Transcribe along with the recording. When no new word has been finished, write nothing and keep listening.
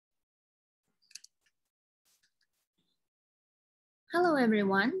Hello,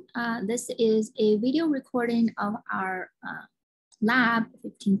 everyone. This is a video recording of our lab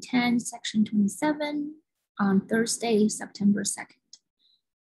 1510, section 27 on Thursday, September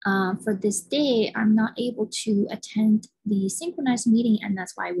 2nd. For this day, I'm not able to attend the synchronized meeting, and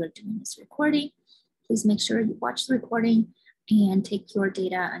that's why we're doing this recording. Please make sure you watch the recording and take your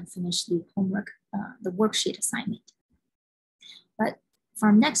data and finish the homework, the worksheet assignment. But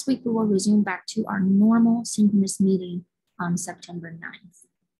from next week, we will resume back to our normal synchronous meeting on September 9th.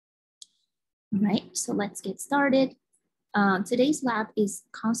 All right, so let's get started. Today's lab is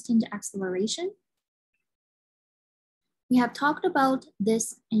constant acceleration. We have talked about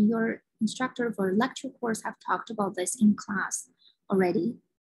this, and your instructor for lecture course have talked about this in class already,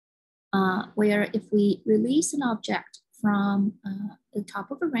 where if we release an object from the top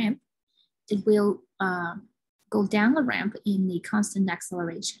of a ramp, it will go down the ramp in the constant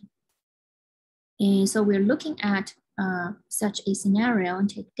acceleration. And so we're looking at such a scenario and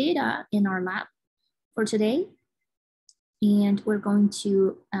take data in our lab for today. And we're going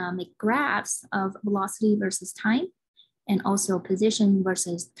to make graphs of velocity versus time and also position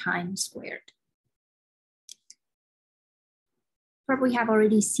versus time squared. Probably have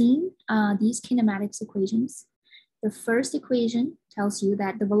already seen these kinematics equations. The first equation tells you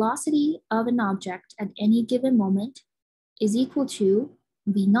that the velocity of an object at any given moment is equal to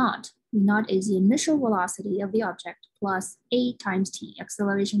V naught. V naught is the initial velocity of the object plus a times t,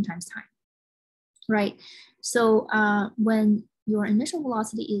 acceleration times time, right? So when your initial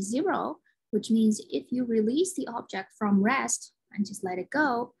velocity is 0, which means if you release the object from rest and just let it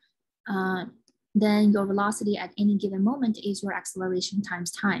go, then your velocity at any given moment is your acceleration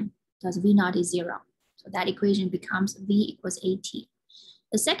times time, because V naught is 0. So that equation becomes V equals AT.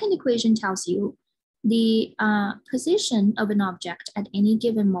 The second equation tells you the position of an object at any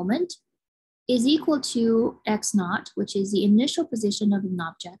given moment is equal to x naught, which is the initial position of an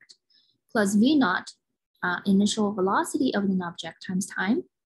object, plus V naught, initial velocity of an object times time,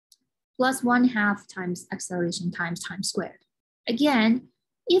 plus 1/2 times acceleration times time squared. Again,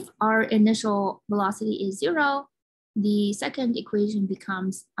 if our initial velocity is 0, the second equation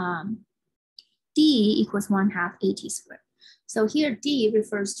becomes d equals 1/2 AT squared. So here d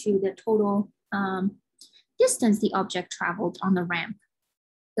refers to the total distance the object traveled on the ramp.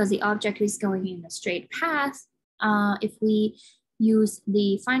 Because the object is going in a straight path, if we use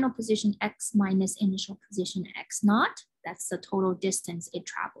the final position x minus initial position x naught, that's the total distance it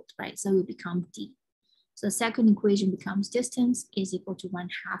traveled, right? So it will become d. So the second equation becomes distance is equal to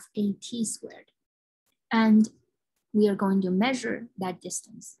 1/2 AT squared. And we are going to measure that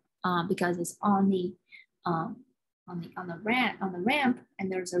distance because it's on the ramp,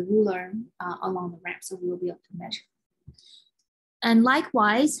 and there's a ruler along the ramp, so we will be able to measure. And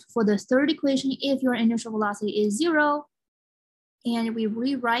likewise, for the third equation, if your initial velocity is 0, and we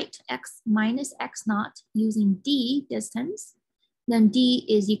rewrite x minus x naught using d, distance, then d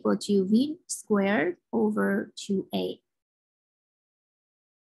is equal to v squared over 2a.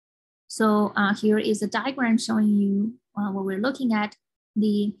 So here is a diagram showing you what we're looking at.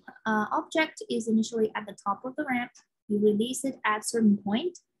 The object is initially at the top of the ramp. You release it at a certain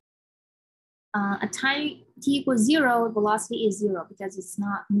point. At time t equals 0, velocity is 0 because it's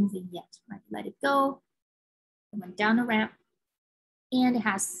not moving yet, right? Let it go, it went down the ramp, and it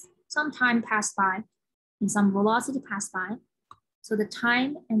has some time passed by and some velocity passed by. So the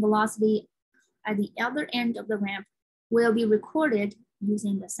time and velocity at the other end of the ramp will be recorded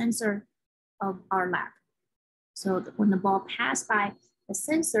using the sensor of our lab. So when the ball passed by the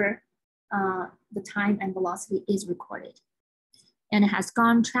sensor, the time and velocity is recorded. And it has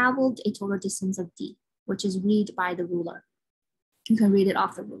traveled a total distance of d, which is read by the ruler. You can read it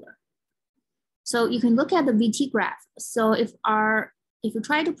off the ruler. So you can look at the VT graph. So if you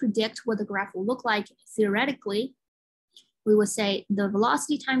try to predict what the graph will look like theoretically, we would say the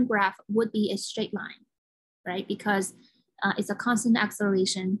velocity time graph would be a straight line, right? Because it's a constant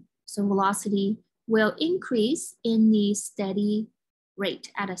acceleration, so velocity will increase in the steady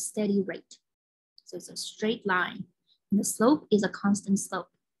rate, at a steady rate. So it's a straight line. And the slope is a constant slope,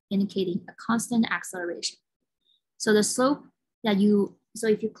 indicating a constant acceleration. So the slope that so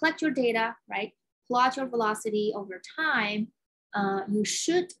if you collect your data, right, plot your velocity over time, you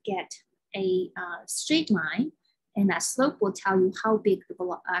should get a straight line, and that slope will tell you how big the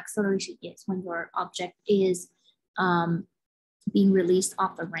acceleration is when your object is being released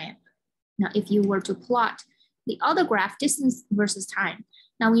off the ramp. Now, if you were to plot the other graph, distance versus time.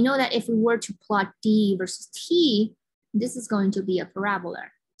 Now we know that if we were to plot d versus t, this is going to be a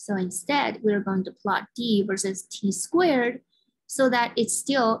parabola. So instead, we're going to plot d versus t squared so that it's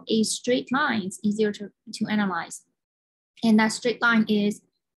still a straight line. It's easier to analyze. And that straight line is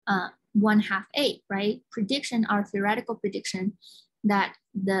 1/2 a, right? Prediction, our theoretical prediction that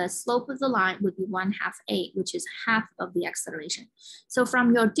the slope of the line would be 1/2 a, which is half of the acceleration. So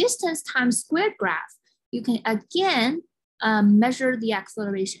from your distance times squared graph, you can again measure the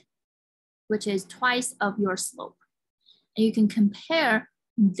acceleration, which is twice of your slope. And you can compare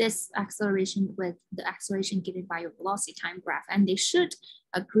this acceleration with the acceleration given by your velocity time graph, and they should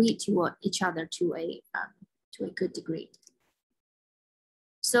agree to each other to a good degree.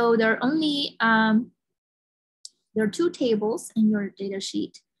 So there are only there are two tables in your data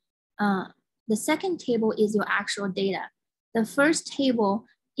sheet. The second table is your actual data. The first table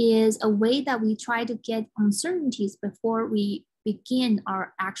is a way that we try to get uncertainties before we begin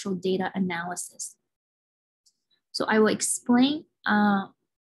our actual data analysis. So I will explain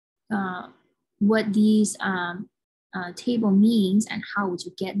what these table means and how would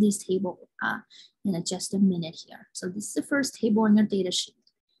you get these table in just a minute here. So this is the first table in your data sheet.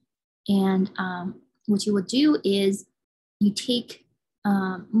 And what you would do is you take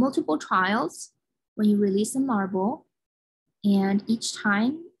multiple trials when you release a marble, and each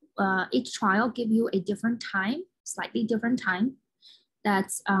time, each trial give you a different time, slightly different time.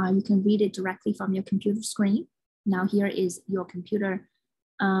 That's, you can read it directly from your computer screen. Now here is your computer,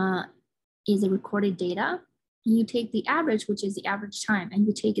 is a recorded data. And you take the average, which is the average time, and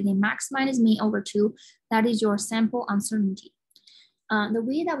you take the max minus mean over 2. That is your sample uncertainty. The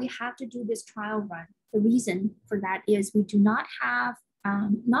way that we have to do this trial run, the reason for that is we do not have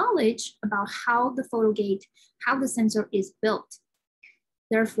knowledge about how the photo gate, how the sensor is built.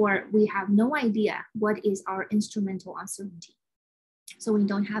 Therefore, we have no idea what is our instrumental uncertainty. So we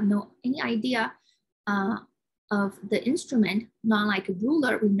don't have any idea of the instrument. Not like a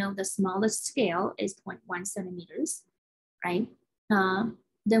ruler, we know the smallest scale is 0.1 centimeters, right?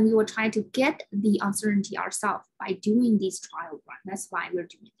 Then we will try to get the uncertainty ourselves by doing this trial run. That's why we're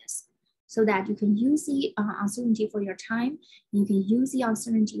doing this, so that you can use the uncertainty for your time, and you can use the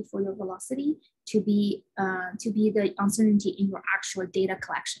uncertainty for your velocity to be the uncertainty in your actual data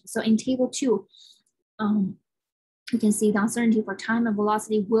collection. So in table 2, you can see the uncertainty for time and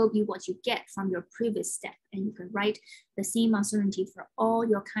velocity will be what you get from your previous step, and you can write the same uncertainty for all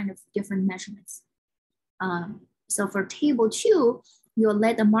your kind of different measurements. So for table 2, you'll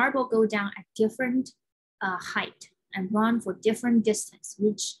let the marble go down at different height and run for different distance,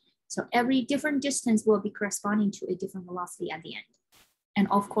 so every different distance will be corresponding to a different velocity at the end. And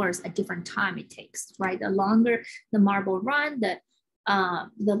of course, a different time it takes, right? The longer the marble run, the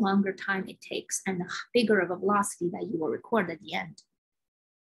longer time it takes, and the bigger of a velocity that you will record at the end.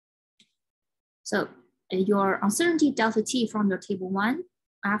 So your uncertainty delta t from your table 1,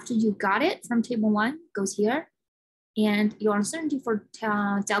 after you got it from table 1, goes here. And your uncertainty for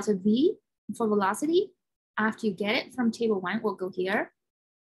delta v for velocity, after you get it from table 1, will go here.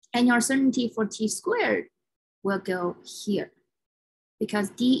 And your uncertainty for t squared will go here,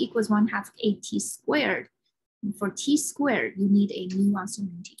 because d equals 1/2 a t squared. And for t squared, you need a new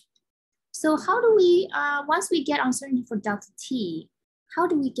uncertainty. So how do we, once we get uncertainty for delta t, how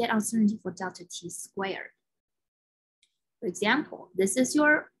do we get uncertainty for delta t squared? For example, this is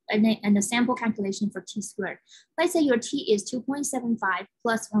your and the sample calculation for t squared. Let's say your t is 2.75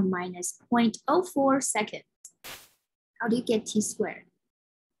 plus or minus 0.04 seconds. How do you get t squared?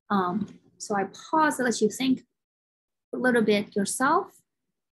 So I pause to let you think a little bit yourself.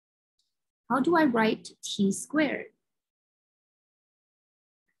 How do I write t squared?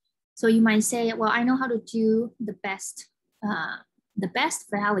 So you might say, well, I know how to do the best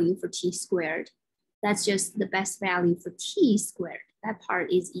value for t squared. That's just the best value for t squared. That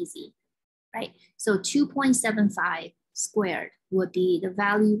part is easy, right? So 2.75 squared would be the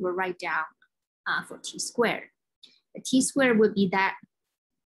value we'll write down for t squared. The t squared would be that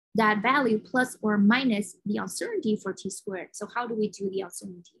value plus or minus the uncertainty for t squared. So how do we do the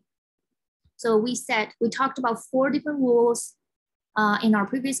uncertainty? So we talked about 4 different rules in our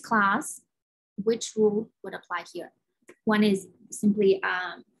previous class. Which rule would apply here? One is simply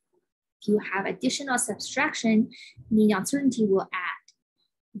if you have addition or subtraction, the uncertainty will add.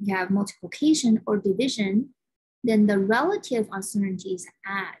 If you have multiplication or division, then the relative uncertainties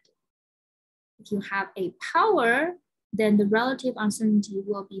add. If you have a power, then the relative uncertainty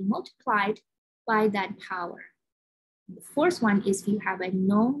will be multiplied by that power. The fourth one is if you have a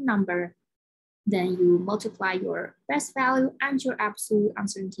known number, then you multiply your best value and your absolute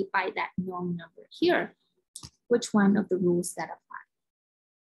uncertainty by that known number here. Which one of the rules that apply?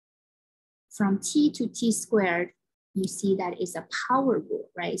 From t to t squared, you see that is a power rule,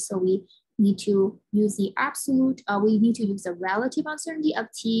 right? So we need to use the absolute, we need to use the relative uncertainty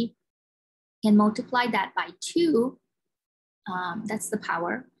of t and multiply that by 2 That's the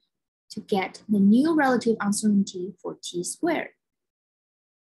power to get the new relative uncertainty for t squared.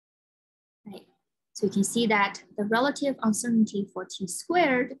 Right. So you can see that the relative uncertainty for t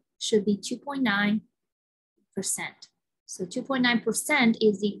squared should be 2.9%. So 2.9%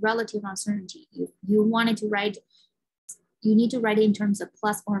 is the relative uncertainty. You wanted to write, you need to write it in terms of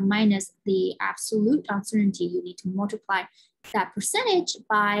plus or minus the absolute uncertainty. You need to multiply that percentage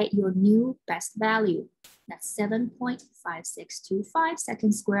by your new best value. That's 7.5625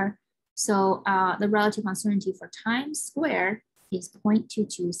 seconds squared. So the relative uncertainty for time squared is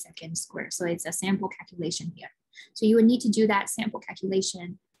 0.22 seconds squared. So it's a sample calculation here. So you would need to do that sample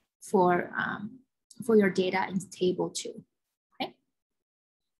calculation for your data in table 2. Okay. All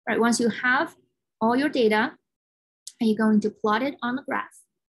right. Once you have all your data, and you're going to plot it on the graph.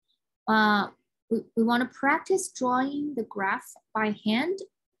 We want to practice drawing the graph by hand,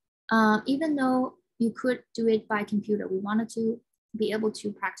 even though you could do it by computer. We wanted to be able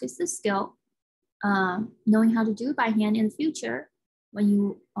to practice the skill, knowing how to do it by hand in the future. When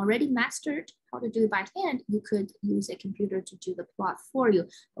you already mastered how to do it by hand, you could use a computer to do the plot for you.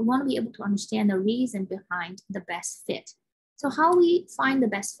 We want to be able to understand the reason behind the best fit. So how we find the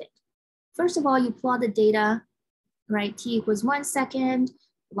best fit? First of all, you plot the data, right? T equals 1 second,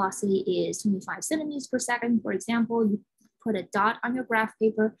 velocity is 25 centimeters per second. For example, you put a dot on your graph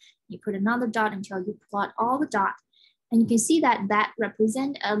paper, you put another dot until you plot all the dots. And you can see that that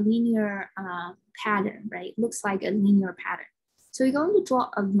represents a linear pattern, right? Looks like a linear pattern. So you're going to draw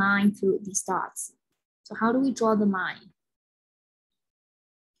a line through these dots. So how do we draw the line?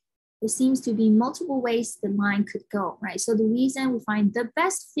 There seems to be multiple ways the line could go, right? So the reason we find the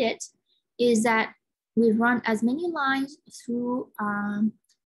best fit is that we run as many lines through,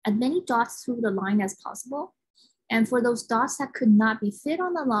 as many dots through the line as possible. And for those dots that could not be fit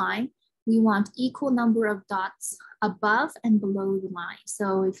on the line, we want equal number of dots above and below the line.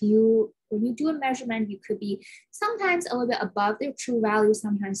 So when you do a measurement, you could be sometimes a little bit above your true value,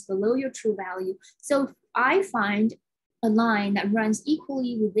 sometimes below your true value. So if I find a line that runs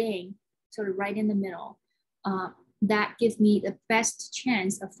equally within, sort of right in the middle, that gives me the best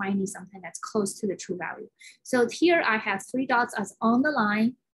chance of finding something that's close to the true value. So here I have 3 dots as on the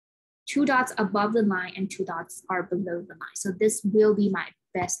line, 2 dots above the line, and 2 dots are below the line. So this will be my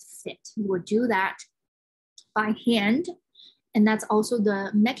best fit. You will do that by hand. And that's also the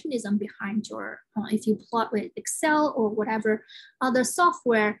mechanism behind your, if you plot with Excel or whatever other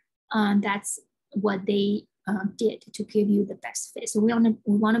software, that's what they did to give you the best fit. So we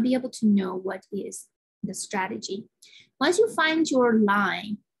want to be able to know what is the strategy. Once you find your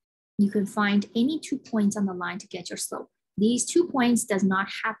line, you can find any 2 points on the line to get your slope. These 2 points does not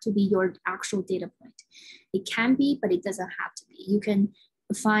have to be your actual data point. It can be, but it doesn't have to be. You can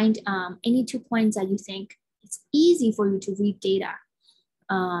find any 2 points that you think it's easy for you to read data.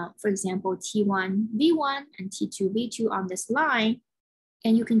 For example, T1, V1 and T2, V2 on this line,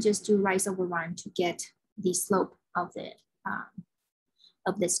 and you can just do rise over run to get the slope of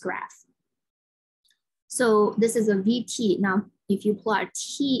this graph. So this is a VT. Now, if you plot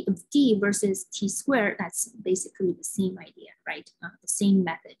T of D versus T squared, that's basically the same idea, right? The same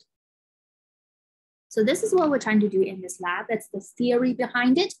method. So this is what we're trying to do in this lab. That's the theory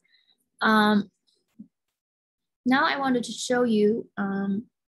behind it. Now I wanted to show you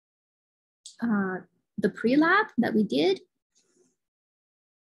the pre-lab that we did.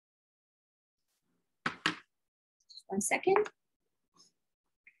 Just 1 second.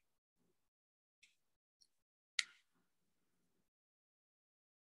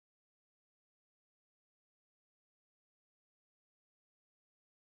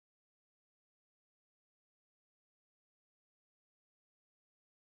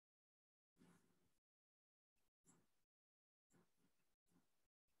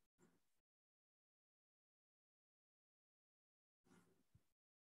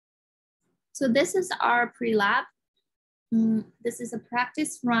 So this is our pre-lab. This is a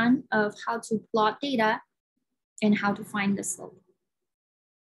practice run of how to plot data and how to find the slope.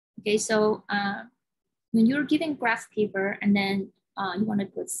 Okay, so when you're given graph paper and then you want to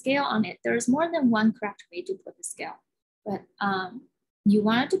put scale on it, there's more than one correct way to put the scale. But you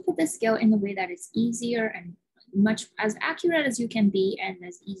wanted to put the scale in a way that is easier and much as accurate as you can be and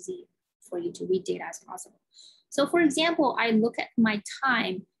as easy for you to read data as possible. So for example, I look at my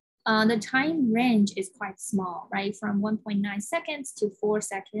time. The time range is quite small, right? From 1.9 seconds to 4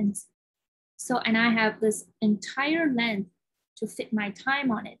 seconds. So, and I have this entire length to fit my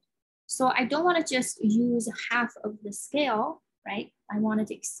time on it. So I don't want to just use half of the scale, right? I wanted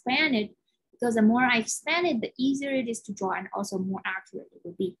to expand it because the more I expand it, the easier it is to draw and also more accurate it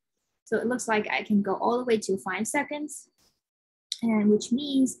will be. So it looks like I can go all the way to 5 seconds. and which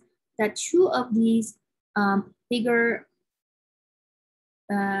means that two of these bigger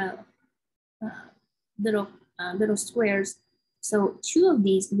little squares, so two of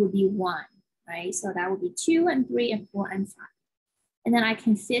these would be 1, right? So that would be 2 and 3 and 4 and 5. And then I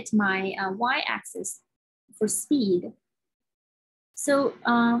can fit my y-axis for speed. So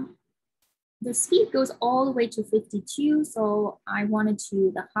the speed goes all the way to 52. So I wanted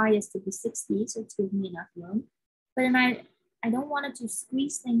the highest to be 60, so to give me enough room. But then I don't want it to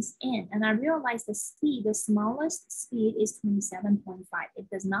squeeze things in. And I realized the speed, the smallest speed is 27.5. It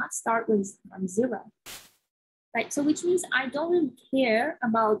does not start from 0. Right, so which means I don't really care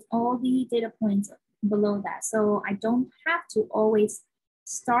about all the data points below that. So I don't have to always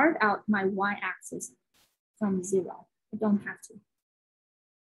start out my y-axis from 0. I don't have to.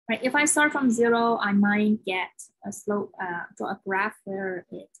 Right, if I start from 0, I might get a slope, draw a graph where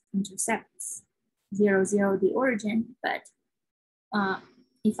it intersects 0, 0, the origin. But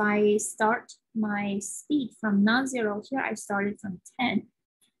if I start my speed from non-zero, here I started from 10,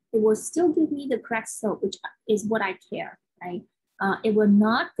 it will still give me the correct slope, which is what I care, right? It will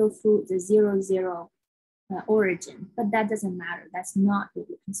not go through the 0, 0 origin, but that doesn't matter. That's not what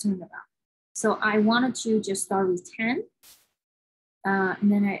we're concerned about. So I wanted to just start with 10. And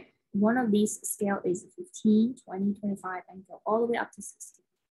then one of these scale is 15, 20, 25, and go all the way up to 60.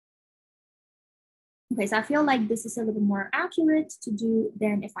 Okay, so I feel like this is a little bit more accurate to do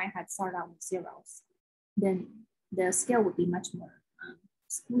than if I had started out with zeros. Then the scale would be much more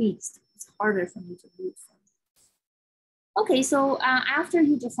squeezed. It's harder for me to read from. Okay, so after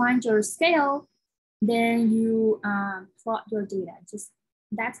you defined your scale, then you plot your data.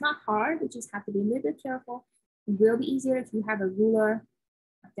 That's not hard. You just have to be a little bit careful. It will be easier if you have a ruler.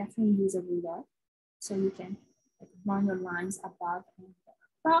 Definitely use a ruler so you can run your lines above and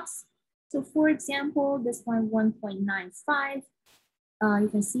across. So for example, this one 1.95. You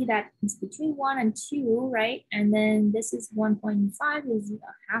can see that it's between 1 and 2, right? And then this is 1.5 is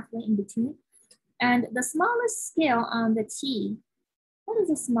halfway in between. And the smallest scale on the T, what is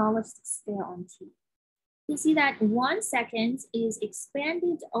the smallest scale on T? You see that 1 second is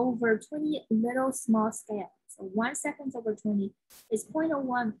expanded over 20 little small scales. So 1 second over 20 is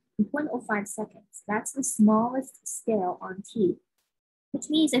 0.05 seconds. That's the smallest scale on T, which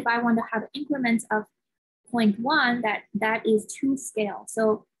means if I want to have increments of 0.1, that is 2 scale.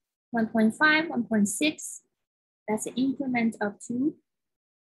 So 1.5, 1.6, that's an increment of 2,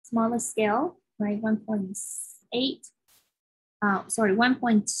 smallest scale, right? 1.8,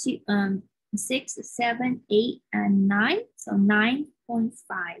 1.2, 6, 7, 8, and 9. So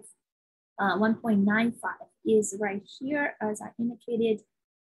 9.5. 1.95 is right here, as I indicated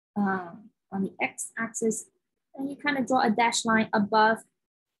on the x-axis. And you kind of draw a dashed line above.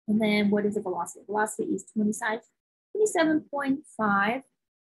 And then what is the velocity? Velocity is 27.5.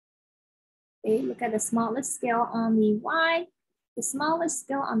 Okay, look at the smallest scale on the y. The smallest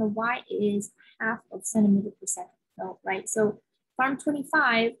scale on the y is half of centimeter per second, right? So from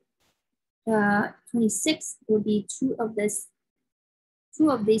 25, 26 would be two of these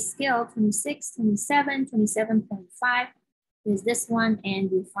scale, 26, 27, 27.5 is this one,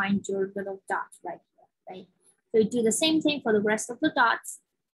 and you find your little dot right here, right? So you do the same thing for the rest of the dots,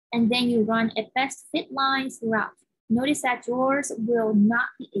 and then you run a best fit line throughout. Notice that yours will not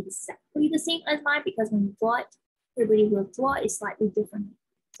be exactly the same as mine because when you draw it, everybody will draw it slightly differently.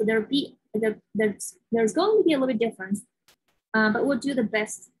 So there's going to be a little bit difference, but we'll do the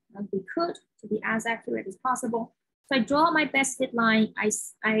best that we could to be as accurate as possible. So I draw my best fit line. I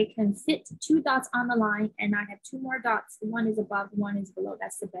can fit 2 dots on the line, and I have 2 more dots. One is above, one is below.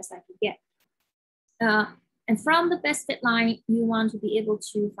 That's the best I could get. And from the best fit line, you want to be able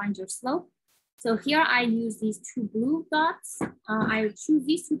to find your slope. So here I use these 2 blue dots. I choose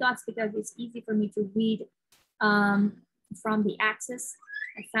these 2 dots because it's easy for me to read from the axis.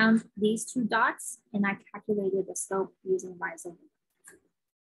 I found these 2 dots and I calculated the slope using y-axis.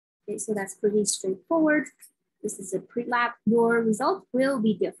 Okay, so that's pretty straightforward. This is a pre-lab. Your result will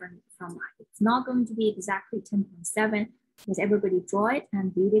be different from mine. It's not going to be exactly 10.7 because everybody draw it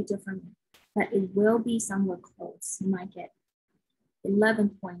and read it differently, but it will be somewhere close. You might get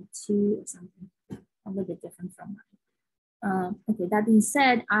 11.2 or something, a little bit different from mine. Okay, that being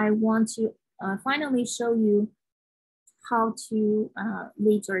said, I want to finally show you how to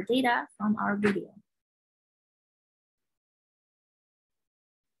read your data from our video.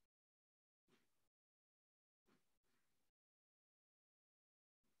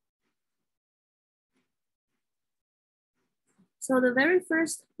 So the very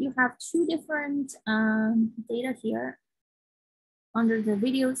first, you have 2 different data here under the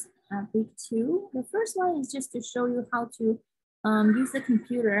videos week 2. The first one is just to show you how to use the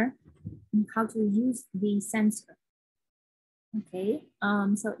computer and how to use the sensor. Okay,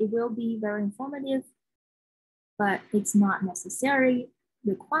 so it will be very informative, but it's not necessarily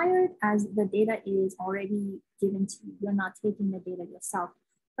required as the data is already given to you. You're not taking the data yourself.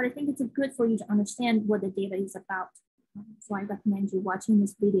 But I think it's good for you to understand what the data is about. So I recommend you watching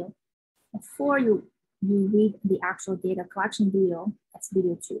this video before you read the actual data collection video. That's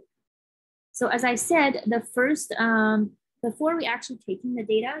video 2. So as I said, the first, before we actually taking the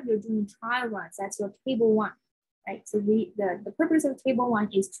data, you're doing trial runs. That's your table 1, right? So the purpose of table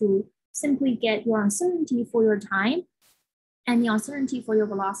 1 is to simply get your uncertainty for your time and the uncertainty for your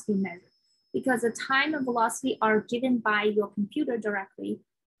velocity measure. Because the time and velocity are given by your computer directly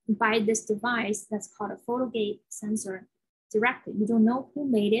by this device that's called a photo gate sensor directly. You don't know who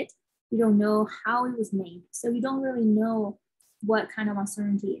made it. You don't know how it was made. So you don't really know what kind of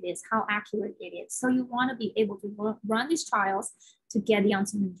uncertainty it is, how accurate it is. So you want to be able to run these trials to get the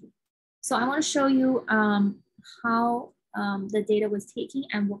uncertainty. So I want to show you how the data was taken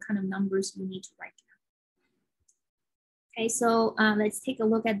and what kind of numbers you need to write down. Okay, so let's take a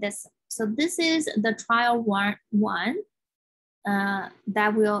look at this. So this is the trial one.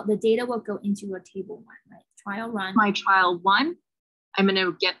 The data will go into your table 1, right? Trial run. My trial 1, I'm going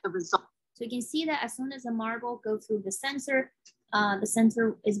to get the result. So you can see that as soon as the marble goes through the sensor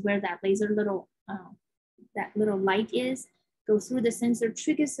is where that laser that little light is, go through the sensor,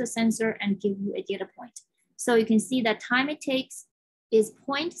 triggers the sensor and give you a data point. So you can see that time it takes is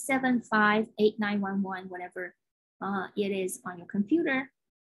 0.758911, whatever it is on your computer.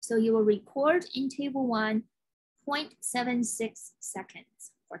 So you will record in table 1, 0.76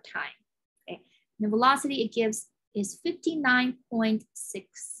 seconds for time. Okay, and the velocity it gives is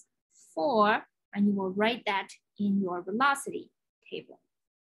 59.64, and you will write that in your velocity table.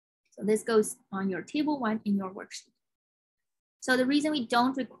 So this goes on your table 1 in your worksheet. So the reason we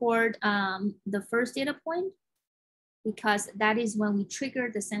don't record the first data point, because that is when we trigger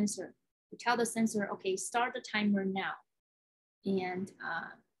the sensor. We tell the sensor, okay, start the timer now. And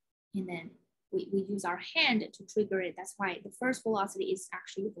then we use our hand to trigger it. That's why the first velocity is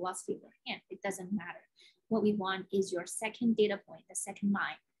actually the velocity of your hand. It doesn't matter. What we want is your second data point, the second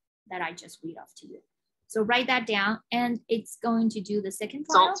line that I just read off to you. So write that down, and it's going to do the second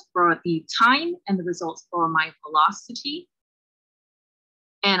trial. Results for the time and the results for my velocity.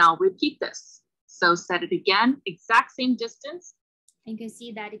 And I'll repeat this. So set it again, exact same distance. And you can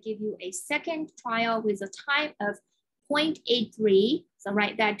see that it gives you a second trial with a time of 0.83. So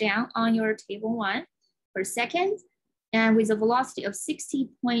write that down on your table 1 per second, and with a velocity of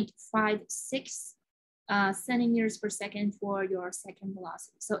 60.56 centimeters per second for your second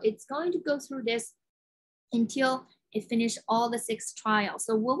velocity. So it's going to go through this until it finishes all the 6 trials.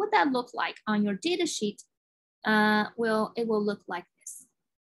 So what would that look like on your data sheet? It will look like this.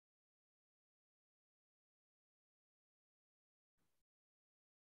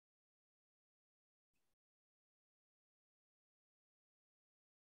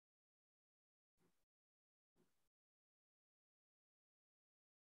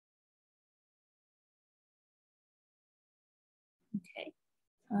 Okay,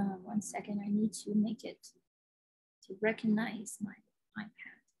 1 second, I need to make it to recognize my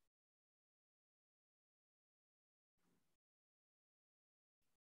iPad.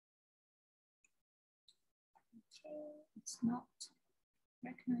 Okay, it's not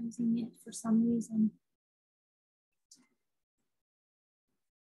recognizing it for some reason.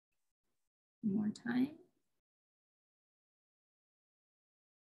 One more time.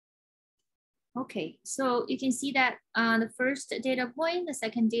 Okay, so you can see that the first data point, the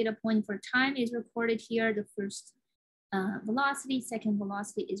second data point for time is recorded here. The first velocity, second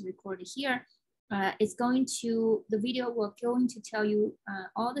velocity is recorded here. The video will going to tell you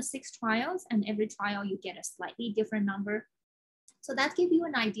all the 6 trials, and every trial you get a slightly different number. So that gives you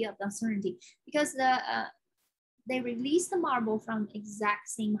an idea of the uncertainty, because they release the marble from exact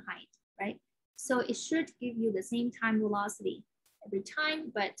same height, right? So it should give you the same time velocity every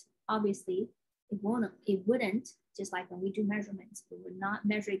time, but obviously it wouldn't, just like when we do measurements, it would not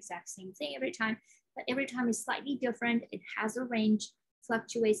measure exact same thing every time, but every time is slightly different. It has a range,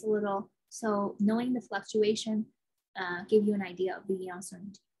 fluctuates a little. So knowing the fluctuation give you an idea of the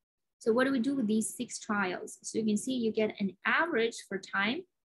uncertainty. So what do we do with these 6 trials? So you can see you get an average for time.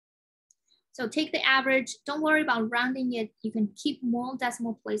 So take the average, don't worry about rounding it. You can keep more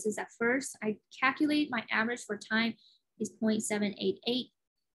decimal places at first. I calculate my average for time is 0.788.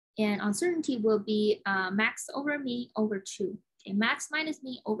 And uncertainty will be max over me over 2. Okay, max minus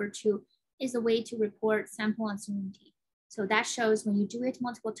me over 2 is a way to report sample uncertainty. So that shows when you do it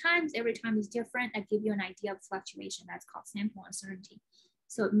multiple times, every time is different. I give you an idea of fluctuation. That's called sample uncertainty.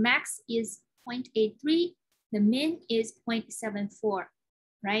 So max is 0.83. The min is 0.74,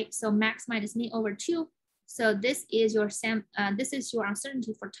 right? So max minus min over 2. So this is your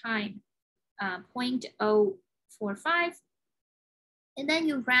uncertainty for time, 0.045. And then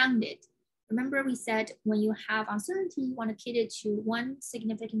you round it. Remember we said when you have uncertainty, you want to kit it to 1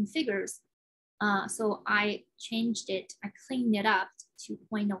 significant figures. So I changed it, I cleaned it up to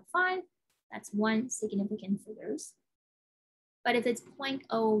 0.05. That's 1 significant figures. But if it's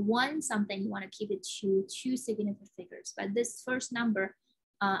 0.01 something, you want to keep it to 2 significant figures. But this first number,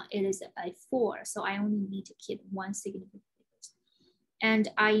 it is a 4. So I only need to keep 1 significant figures. And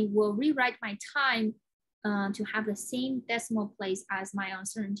I will rewrite my time to have the same decimal place as my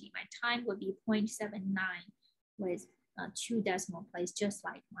uncertainty. My time would be 0.79 with 2 decimal places, just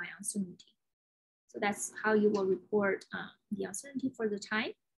like my uncertainty. So that's how you will report the uncertainty for the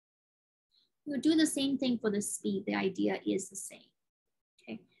time. You do the same thing for the speed. The idea is the same.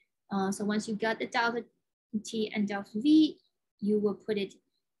 Okay. So once you got the delta t and delta v, you will put it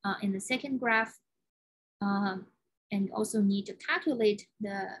in the second graph, and also need to calculate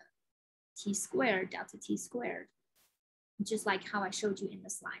the t squared, delta t squared, just like how I showed you in the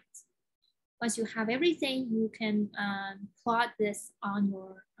slides. Once you have everything, you can plot this on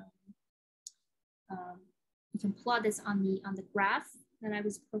your the graph that I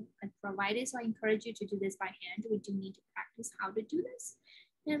provided. So I encourage you to do this by hand. We do need to practice how to do this.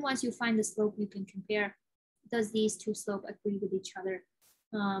 And once you find the slope, you can compare, does these two slopes agree with each other?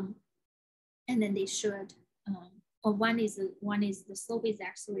 And then they should, or one is the slope is the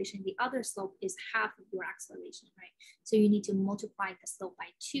acceleration, the other slope is half of your acceleration, right? So you need to multiply the slope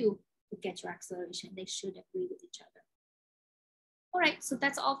by 2 to get your acceleration. They should agree with each other. All right, so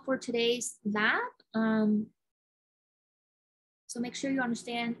that's all for today's lab. So make sure you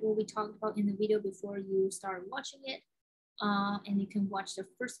understand what we talked about in the video before you start watching it. And you can watch the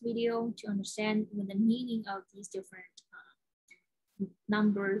first video to understand the meaning of these different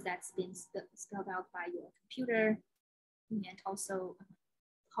numbers that's been spelled out by your computer. And also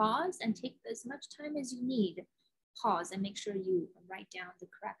pause and take as much time as you need. Pause and make sure you write down the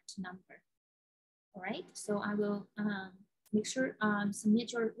correct number. All right, so I will make sure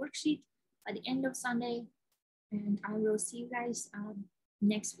submit your worksheet by the end of Sunday, and I will see you guys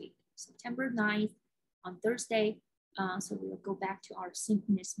next week, September 9th on Thursday. So we'll go back to our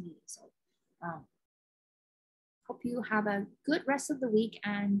synchronous meeting. So hope you have a good rest of the week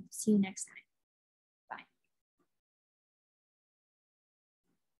and see you next time.